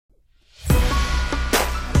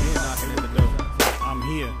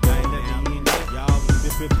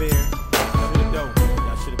Spit Bear. Y'all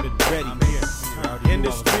should have been ready. I'm here.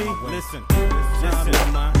 Industry, listen. 30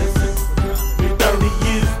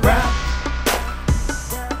 years rap.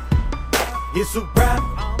 It's a rap.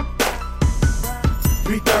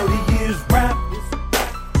 330 years rap.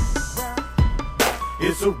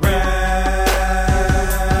 It's a rap.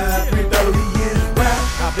 330 years rap.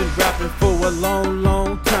 I've been rapping for a long,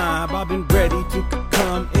 long time. I've been ready to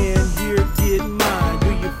come in here, get mine.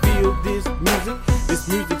 Do you feel this music? This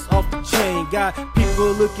music's off the chain. Got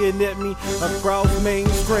people looking at me across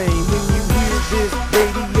mainstream. When you hear this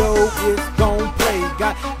radio, it's gon' play.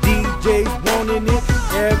 Got DJs wanting it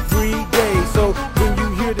every day. So when you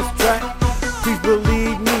hear this track, please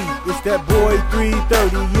believe me, it's that boy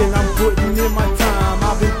 330, and I'm putting in my time.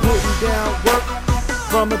 I've been putting down work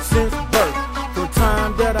from it since birth. From the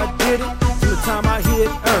time that I did it to the time I hit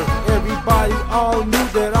earth. Everybody all knew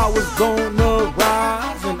that I was gonna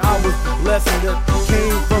rise, and I was the blessing that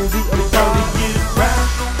came from the 30 years rap.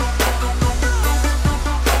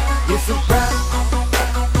 It's a rap.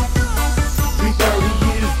 330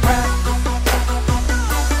 years rap.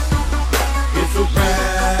 It's a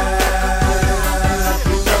rap.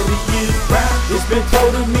 330 years rap. It's been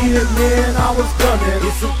told to me that man I was coming.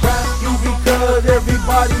 It's a rap. You because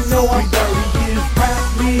everybody know I'm 30 years rap.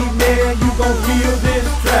 me, man. You gon' feel this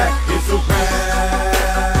track. It's a rap.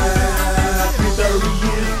 330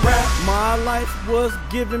 years rap. My life was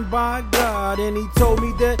given by God, and He told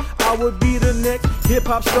me that I would be the next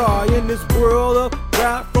hip-hop star in this world of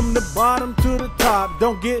rap, from the bottom to the top.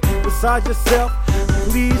 Don't get beside yourself,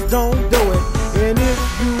 please don't do it. And if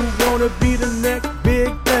you wanna be the next big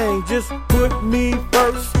thing, just put me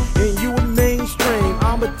first and you a mainstream.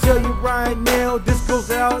 I'ma tell you right now, this goes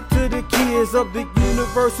out to the kids of the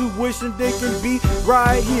universe who wishing they can be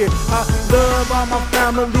right here. I love all my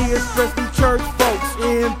family, especially church folks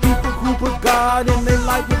and people who put God in their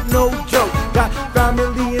life with no joke. Got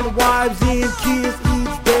family and wives and kids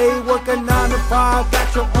each day, working 9 to 5,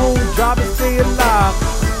 got your own job and stay alive.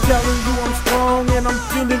 Telling you I'm strong and I'm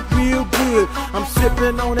feeling real good. I'm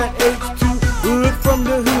sipping on that H2 hood from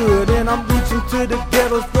the hood, and I'm reaching to the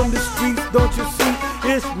ghettos from the streets. Don't you see?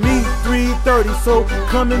 It's me, 330. So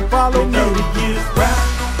come and follow me. 30 years rap.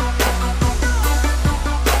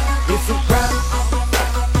 It's a rap.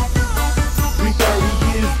 330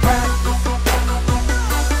 years rap.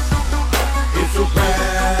 It's a rap.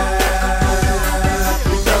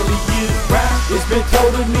 330 years rap. It's been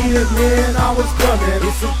told to me that man I was coming.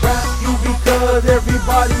 It's a rap. You because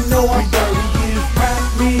everybody know I'm 30 years rap.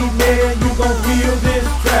 me, man. You gon' feel this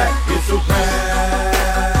track. It's a rap.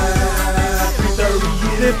 330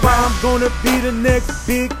 years. If I'm gonna be the next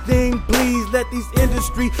big thing, please let these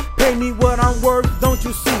industry pay me what I'm worth. Don't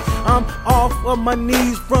you see? I'm off of my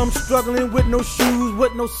knees from struggling with no shoes,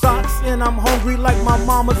 with no socks, and I'm hungry like my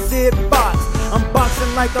mama said box. I'm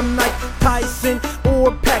boxing like I'm Mike Tyson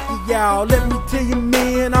or Pacquiao. Let me tell you,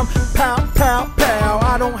 man, I'm pow, pow, pow.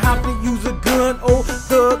 I don't have to use a gun or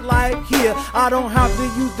thug life here. I don't have to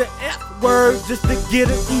use the F word just to get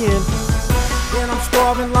it in. And I'm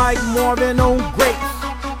starving like Marvin on grapes,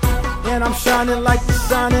 and I'm shining like the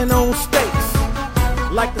shining on steaks,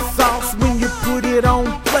 like the sauce when you put it on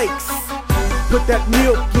flakes. Put that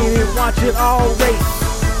milk in it, watch it all race.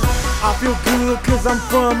 I feel good cause I'm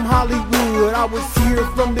from Hollywood. I was here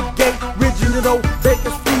from the gate, original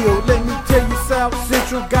Bakersfield. Let me tell you, South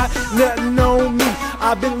Central got nothing on me.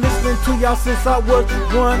 I've been listening to y'all since I was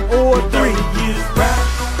 1 or 3. 30 years rap.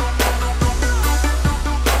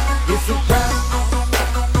 It's a rap.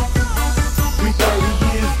 330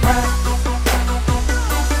 years rap.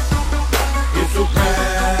 It's a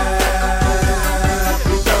rap.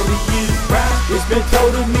 330 years rap. It's been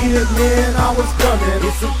told to me that man I was coming.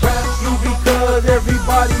 It's a rap. You because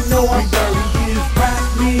everybody know I'm 30 years rap.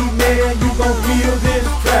 me, man. You gon' feel this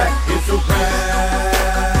track.